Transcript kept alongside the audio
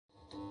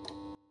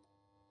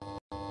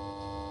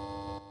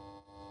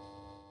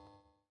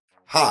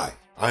Hi,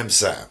 I'm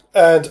Sam.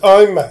 And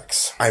I'm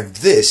Max. And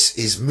this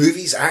is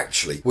Movies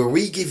Actually, where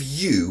we give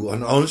you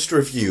an honest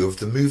review of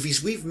the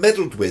movies we've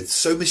meddled with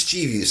so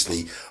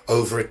mischievously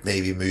over at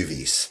Maybe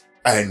Movies.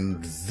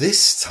 And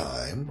this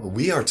time,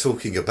 we are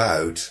talking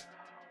about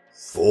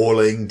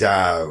Falling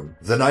Down,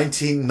 the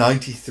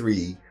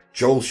 1993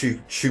 Joel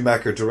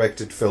Schumacher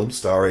directed film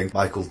starring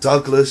Michael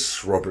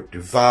Douglas, Robert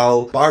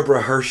Duvall,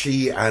 Barbara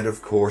Hershey, and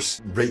of course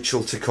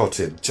Rachel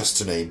Ticotin, just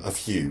to name a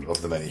few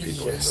of the many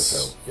people in the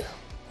film. Yeah.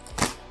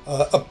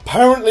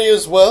 Apparently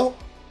as well,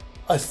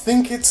 I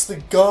think it's the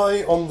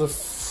guy on the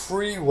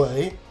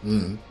freeway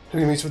who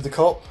he meets with the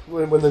cop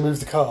when they move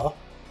the car.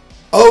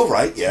 Oh,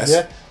 right, yes.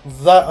 Yeah,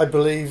 that I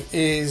believe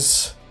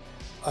is,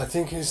 I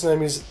think his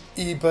name is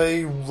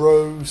eBay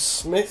Roe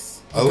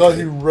Smith, the guy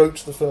who wrote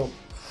the film.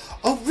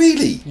 Oh,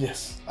 really?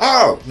 Yes.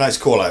 Oh, nice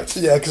call out.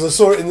 Yeah, because I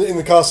saw it in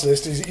the cast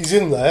list. He's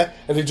in there,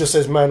 and it just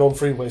says "man on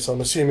freeway," so I'm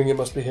assuming it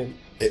must be him.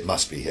 It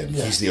must be him.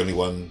 Yeah. He's the only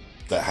one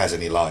that has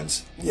any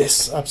lines.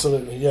 Yes,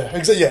 absolutely. Yeah,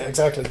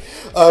 exactly.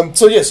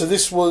 So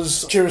this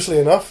was, curiously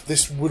enough,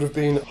 this would have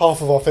been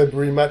half of our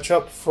February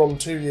matchup from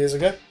 2 years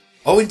ago.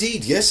 Oh,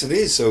 indeed. Yes, it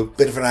is. So, a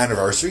bit of an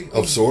anniversary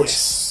of sorts.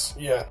 Yes.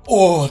 Yeah.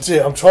 Oh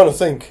dear, I'm trying to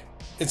think.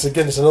 It's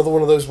another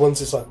one of those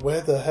ones. It's like, where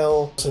the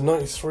hell? So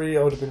 93,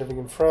 I would have been living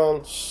in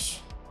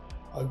France.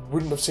 I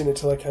wouldn't have seen it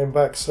till I came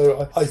back.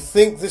 So I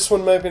think this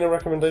one may have been a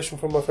recommendation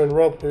from my friend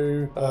Rob,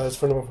 who is a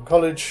friend of mine from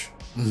college,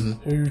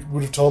 who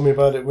would have told me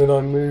about it when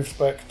I moved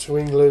back to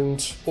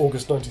England,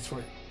 August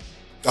 93.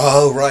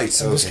 Oh,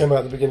 right. And this came out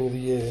at the beginning of the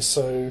year,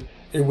 so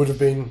it would have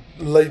been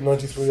late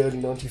 93, early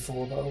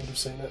 94 that I would have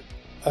seen it.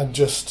 And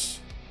just...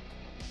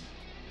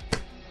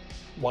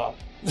 wow.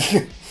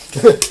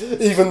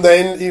 Even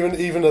then,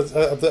 even at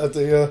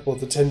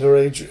the tender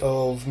age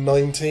of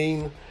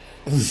 19...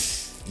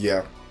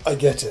 yeah. I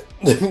get it.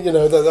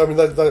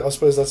 I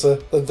suppose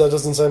that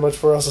doesn't say much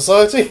for our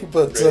society,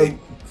 but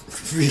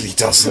really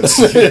doesn't.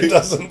 It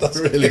doesn't.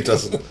 Really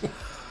doesn't.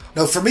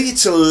 Now, for me,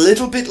 it's a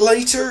little bit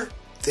later.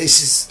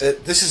 This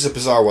is a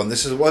bizarre one.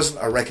 This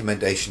wasn't a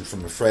recommendation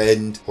from a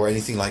friend or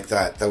anything like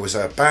that. There was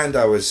a band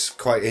I was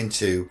quite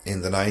into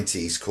in the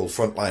 90s called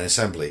Frontline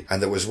Assembly,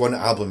 and there was one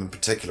album in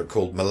particular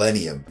called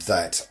Millennium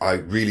that I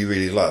really,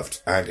 really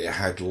loved, and it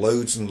had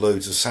loads and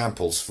loads of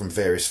samples from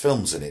various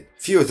films in it.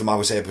 A few of them I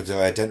was able to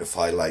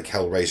identify, like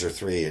Hellraiser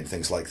 3 and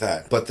things like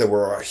that, but there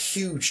were a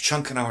huge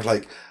chunk, and I was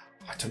like,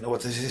 I don't know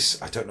what this is,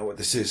 I don't know what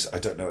this is, I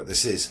don't know what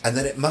this is. And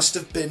then it must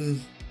have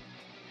been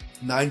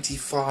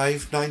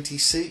 95,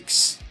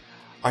 96.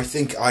 I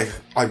think I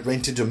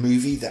rented a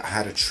movie that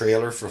had a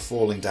trailer for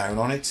Falling Down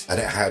on it, and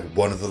it had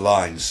one of the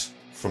lines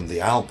from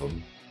the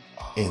album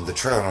in the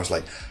trailer, and I was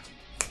like,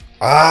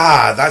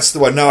 that's the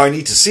one. Now I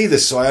need to see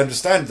this so I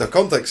understand the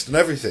context and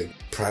everything.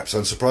 Perhaps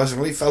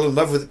unsurprisingly, fell in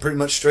love with it pretty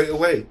much straight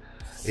away.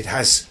 It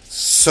has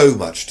so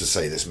much to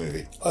say, this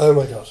movie. Oh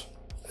my god.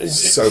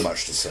 So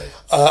much to say.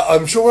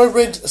 I'm sure I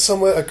read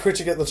somewhere, a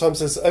critic at the time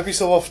says, every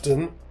so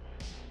often,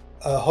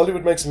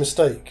 Hollywood makes a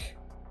mistake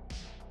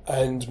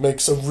and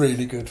makes a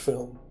really good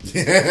film.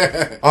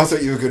 I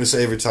thought you were going to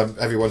say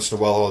every once in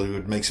a while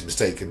Hollywood makes a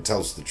mistake and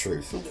tells the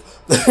truth.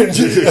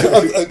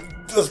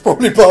 That's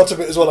probably part of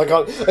it as well.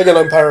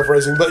 I'm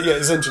paraphrasing, but yeah,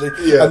 essentially,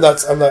 and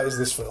that is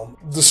this film.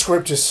 The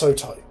script is so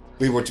tight.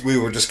 We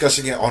were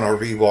discussing it on our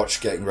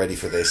rewatch, getting ready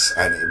for this,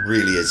 and it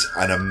really is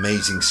an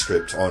amazing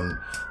script on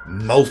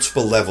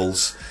multiple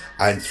levels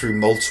and through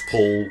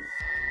multiple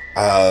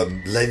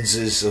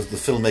lenses of the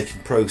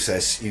filmmaking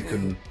process. You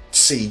can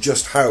see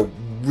just how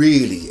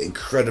really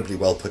incredibly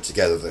well put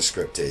together the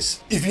script is.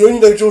 If you only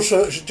know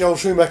Joel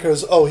Schumacher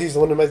as, he's the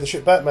one who made the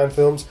shit Batman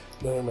films,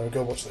 no,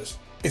 go watch this.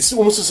 It's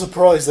almost a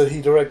surprise that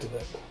he directed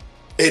it.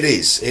 It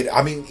is.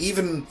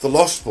 Even The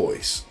Lost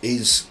Boys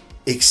is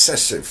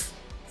excessive.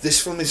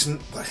 This film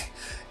isn't...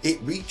 It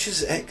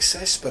reaches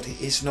excess, but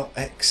it is not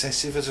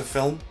excessive as a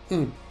film.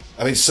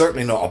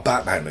 Certainly not a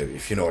Batman movie,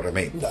 if you know what I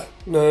mean.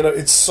 No,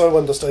 it's so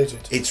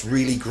understated. It's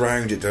really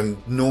grounded,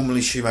 and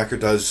normally Schumacher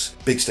does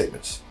big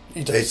statements.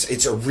 He does.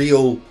 It's a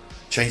real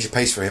change of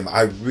pace for him.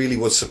 I really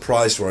was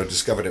surprised when I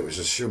discovered it was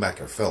a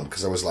Schumacher film,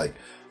 because I was like,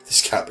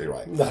 this can't be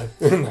right. No.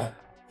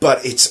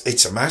 But it's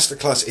a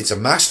masterclass. It's a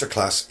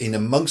masterclass in,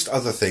 amongst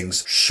other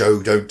things,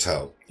 show, don't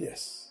tell.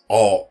 Yes.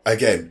 Or,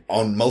 again,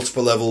 on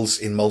multiple levels,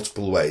 in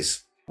multiple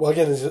ways. Well,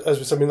 again, as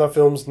we said, that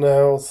film's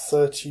now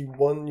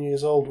 31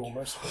 years old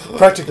almost.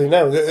 Practically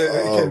now,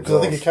 because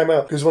I think it came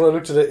out. Because when I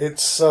looked at it,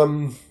 it's...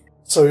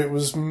 so it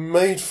was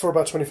made for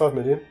about 25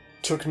 million,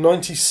 took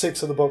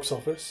 96 at the box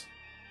office.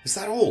 Is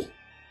that all?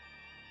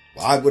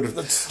 I would have...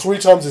 That's 3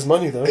 times his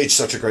money, though. It's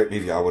such a great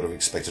movie, I would have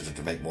expected it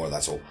to make more,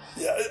 that's all.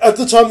 Yeah, at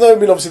the time, though,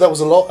 obviously that was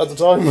a lot at the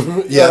time.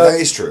 That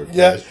is true.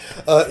 Yeah,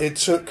 it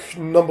took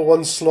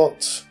 #1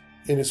 slot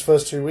in its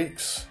first 2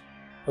 weeks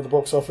at the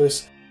box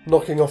office,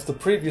 knocking off the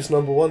previous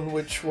 #1,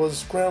 which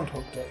was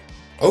Groundhog Day.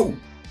 Oh,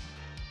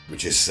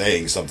 which is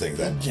saying something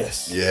then.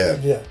 Yes.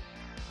 Yeah.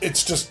 It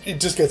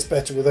just gets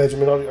better with age. I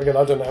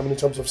don't know how many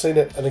times I've seen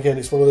it, and again,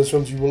 it's one of those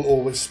films you will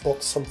always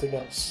spot something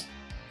else.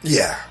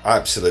 Yeah,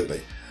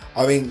 absolutely.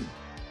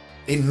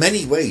 in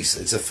many ways,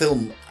 it's a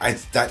film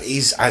that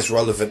is as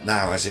relevant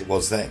now as it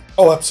was then.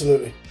 Oh,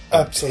 absolutely.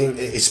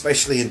 Absolutely.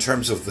 Especially in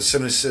terms of the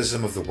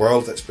cynicism of the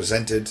world that's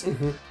presented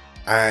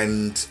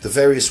and the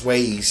various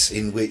ways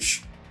in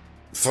which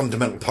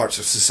fundamental parts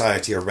of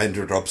society are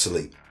rendered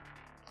obsolete.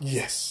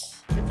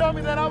 Yes. You told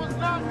me that I was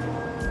not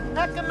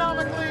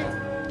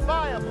economically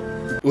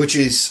viable. Which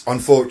is,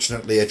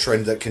 unfortunately, a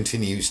trend that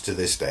continues to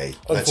this day.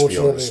 Let's be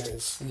honest. Unfortunately, it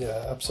is.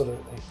 Yeah,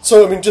 absolutely.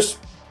 So, I mean, just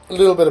a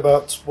little bit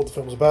about what the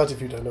film's about,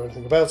 if you don't know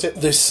anything about it.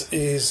 This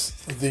is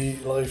the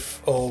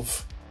life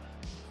of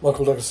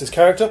Michael Douglas's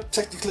character.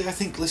 Technically, I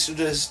think listed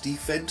as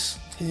Defense.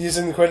 He is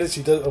in the credits.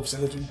 He does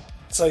obviously they do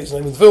say his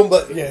name in the film,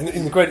 but yeah,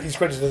 in the credit, he's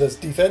credited as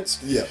Defense.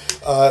 Yeah.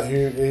 Who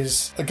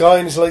is a guy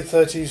in his late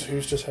 30s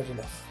who's just had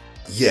enough.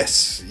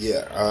 Yes,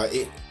 yeah.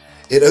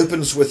 It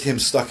opens with him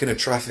stuck in a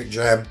traffic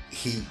jam.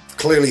 He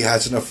clearly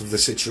has enough of the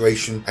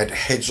situation and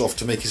heads off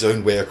to make his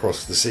own way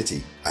across the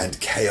city. And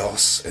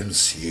chaos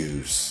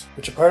ensues.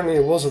 Which apparently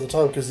it was at the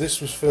time, because this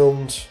was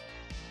filmed...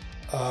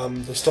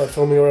 they started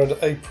filming around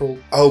April.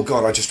 Oh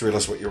God, I just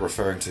realised what you're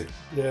referring to.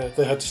 Yeah,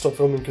 they had to stop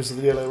filming because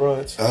of the LA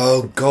riots.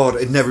 Oh God,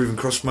 it never even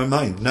crossed my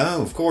mind.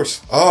 No, of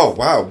course. Oh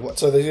wow. What?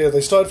 So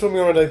they started filming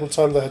around April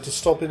time. They had to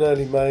stop in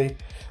early May.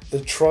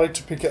 They tried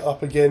to pick it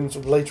up again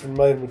sort of later in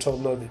May and were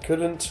told no, they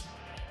couldn't.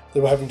 They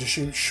were having to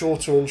shoot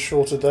shorter and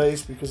shorter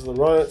days because of the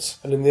riots,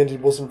 and in the end it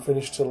wasn't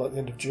finished till like the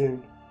end of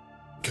June.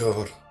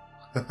 God.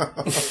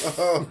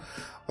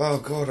 Oh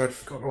God, I'd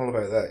forgotten all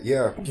about that.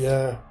 Yeah.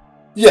 Yeah.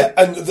 Yeah,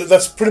 and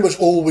that's pretty much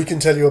all we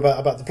can tell you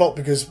about the plot,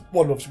 because,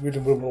 one, obviously we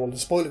didn't want to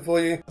spoil it for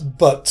you,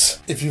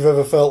 but if you've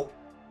ever felt...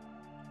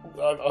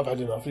 I've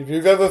had enough. If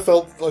you've ever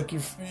felt like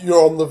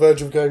you're on the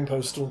verge of going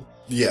postal...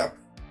 Yeah.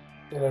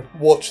 You know,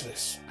 watch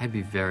this. I'd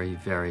be very,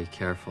 very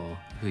careful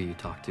who you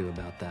talk to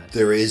about that.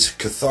 There is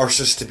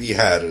catharsis to be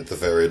had at the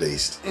very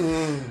least.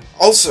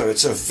 Also,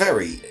 it's a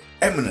very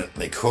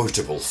eminently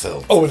quotable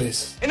film. Oh, it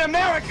is. In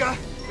America,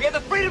 we have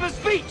the freedom of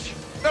speech,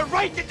 the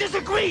right to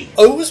disagree.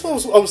 Oh, as well,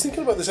 I was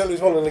thinking about this earlier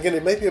as well, and again,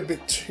 it may be a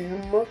bit too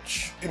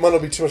much. It might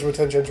not be too much of a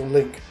tangential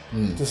link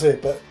to see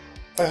it, but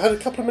I had a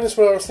couple of minutes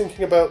where I was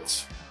thinking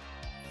about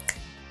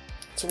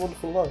It's a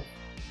Wonderful Life.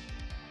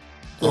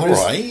 All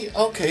right,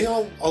 okay,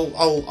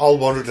 I'll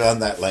wander down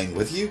that lane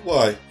with you.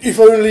 Why? If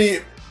only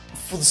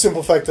for the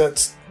simple fact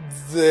that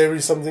there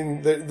is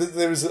something,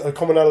 there is a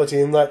commonality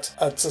in that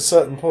at a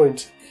certain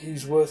point,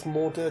 he's worth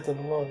more dead than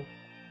alive.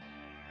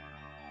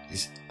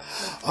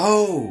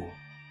 Oh!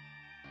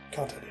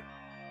 Can't tell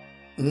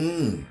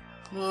you.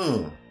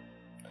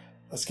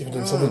 That's given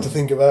him something to Oh.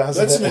 think about,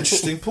 hasn't That's it? an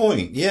interesting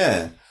point,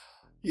 yeah.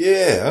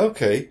 Yeah,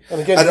 okay.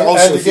 And again, it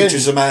also and again-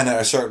 features a man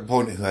at a certain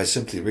point who has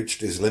simply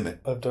reached his limit.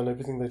 I've done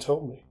everything they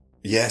told me.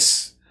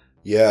 Yes.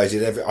 Yeah,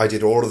 I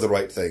did all of the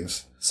right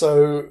things.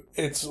 So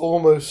it's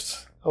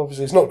almost,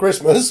 obviously it's not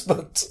Christmas,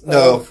 but...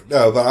 No,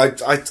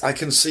 but I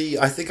can see,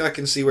 I think I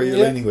can see where you're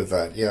Yeah. leaning with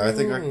that. Yeah, I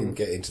think I can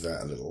get into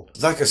that a little.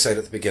 Like I said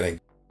at the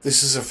beginning,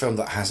 this is a film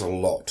that has a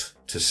lot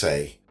to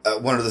say.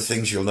 One of the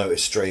things you'll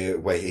notice straight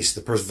away is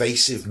the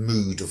pervasive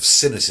mood of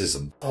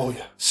cynicism Oh,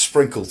 yeah.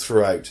 sprinkled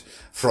throughout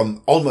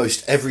from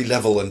almost every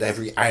level and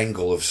every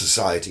angle of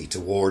society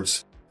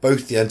towards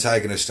both the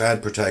antagonist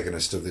and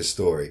protagonist of this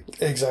story.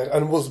 Exactly.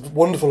 And what's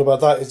wonderful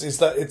about that is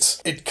that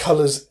it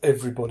colours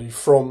everybody,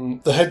 from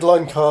the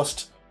headline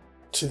cast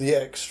to the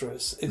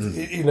extras.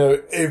 You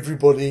know,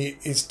 everybody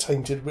is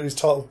tainted, everyone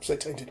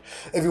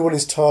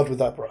is tarred with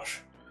that brush.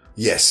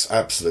 Yes,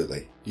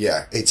 absolutely.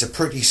 Yeah, it's a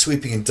pretty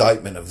sweeping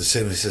indictment of the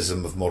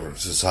cynicism of modern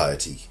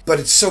society. But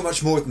it's so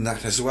much more than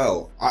that as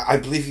well. I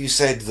believe you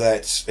said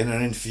that in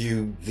an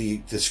interview, the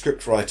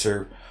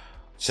scriptwriter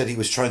said he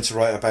was trying to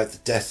write about the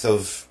death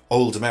of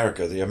old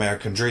America, the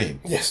American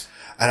dream. Yes.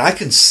 And I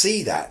can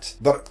see that,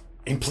 but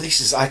in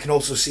places I can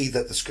also see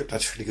that the script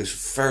actually goes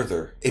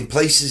further. In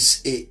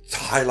places it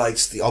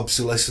highlights the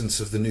obsolescence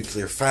of the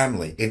nuclear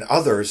family. In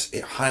others,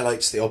 it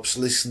highlights the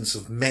obsolescence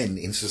of men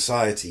in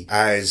society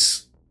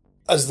as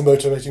the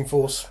motivating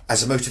force.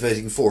 As a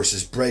motivating force,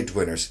 as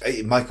breadwinners.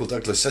 Michael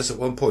Douglas says at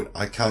one point,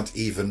 I can't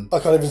even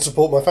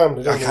support my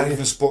family. I can't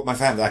even support my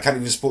family. I can't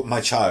even support my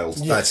child.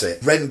 Yes. That's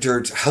it.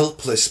 Rendered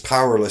helpless,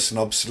 powerless and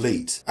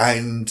obsolete.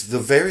 And the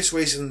various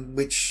ways in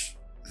which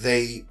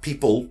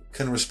people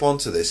can respond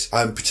to this,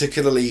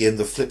 particularly in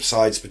the flip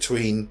sides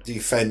between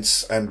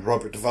Defense and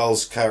Robert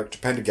Duvall's character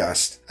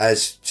Pendergast,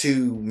 as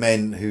two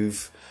men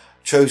who've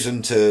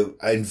chosen to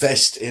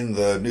invest in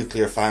the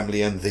nuclear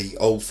family and the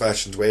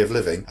old-fashioned way of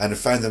living and have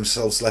found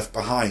themselves left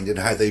behind, and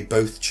how they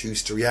both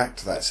choose to react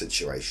to that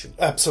situation.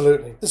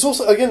 Absolutely. It's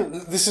also,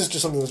 again, this is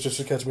just something that's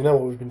just occurred to me now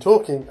while we've been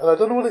talking, and I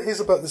don't know what it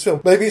is about this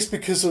film. Maybe it's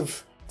because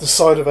of the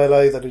side of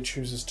LA that it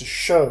chooses to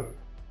show,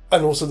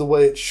 and also the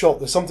way it's shot.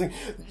 There's something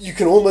you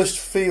can almost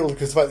feel,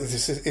 because the fact that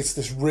it's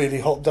this really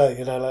hot day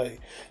in LA.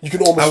 You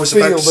can almost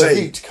feel the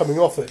heat coming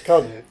off it,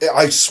 can't you?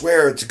 I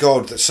swear to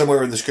God that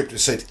somewhere in the script it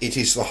said it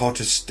is the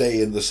hottest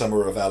day in the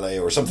summer of LA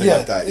or something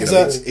like that. You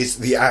exactly. know, it's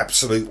the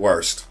absolute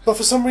worst. But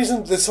for some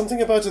reason, there's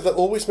something about it that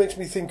always makes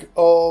me think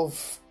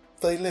of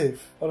They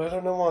Live, and I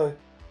don't know why.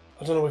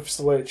 I don't know if it's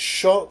the way it's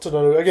shot. I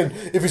don't know. Again,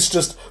 if it's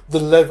just the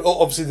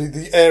level, obviously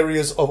the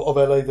areas of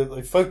LA that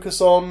they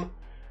focus on,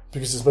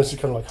 because it's mostly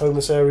kind of like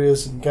homeless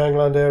areas and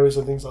gangland areas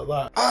and things like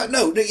that.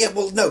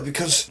 No,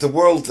 because the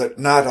world that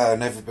Nada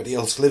and everybody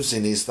else lives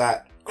in is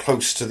that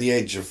close to the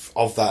edge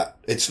of that.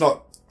 It's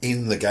not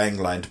in the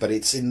gangland, but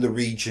it's in the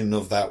region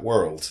of that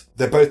world.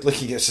 They're both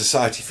looking at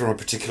society from a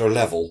particular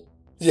level.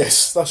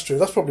 Yes, that's true.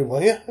 That's probably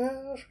why. Yeah,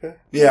 that's okay.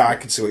 Yeah, I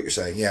can see what you're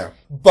saying. Yeah,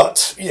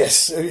 but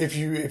yes, if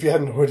you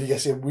hadn't already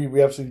guessed it,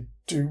 we absolutely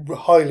do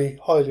highly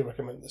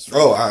recommend this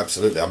film. Oh,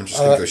 absolutely. I'm just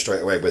going to go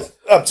straight away with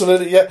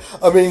absolutely. Yeah,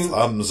 I mean,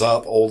 thumbs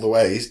up all the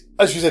way.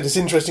 As you said, it's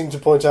interesting to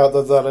point out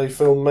that a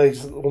film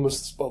made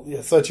almost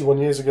 31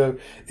 years ago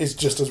is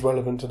just as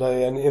relevant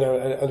today, and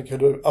and it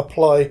could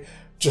apply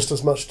just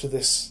as much to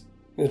this,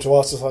 to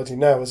our society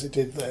now as it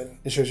did then.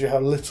 It shows you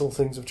how little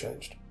things have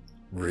changed.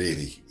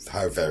 Really,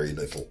 how very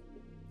little.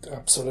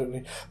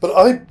 Absolutely. But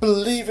I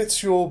believe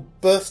it's your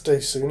birthday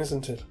soon,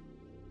 isn't it?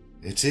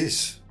 It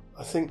is.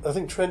 I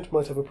think Trent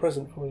might have a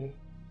present for you.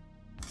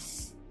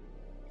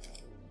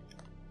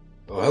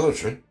 Oh, hello,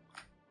 Trent.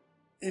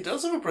 He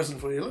does have a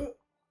present for you, look.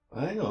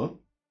 Hang on.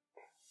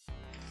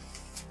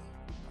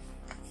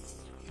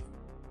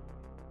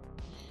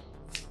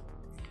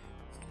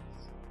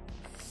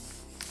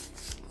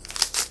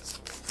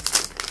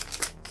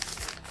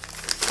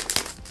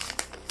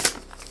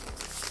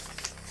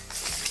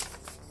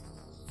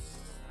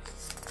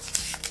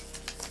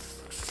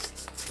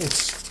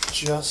 It's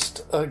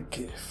just a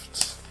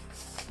gift.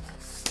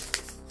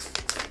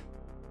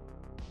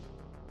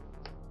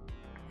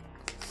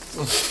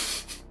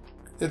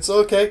 It's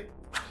okay.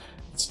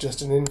 It's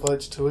just an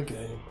invite to a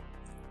game.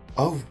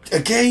 Oh, a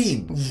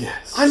game?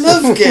 Yes. I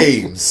love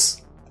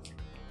games.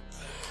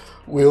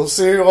 We'll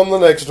see you on the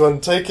next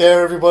one. Take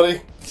care,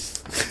 everybody.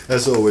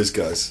 As always,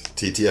 guys,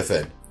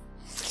 TTFN.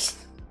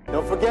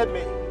 Don't forget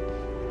me.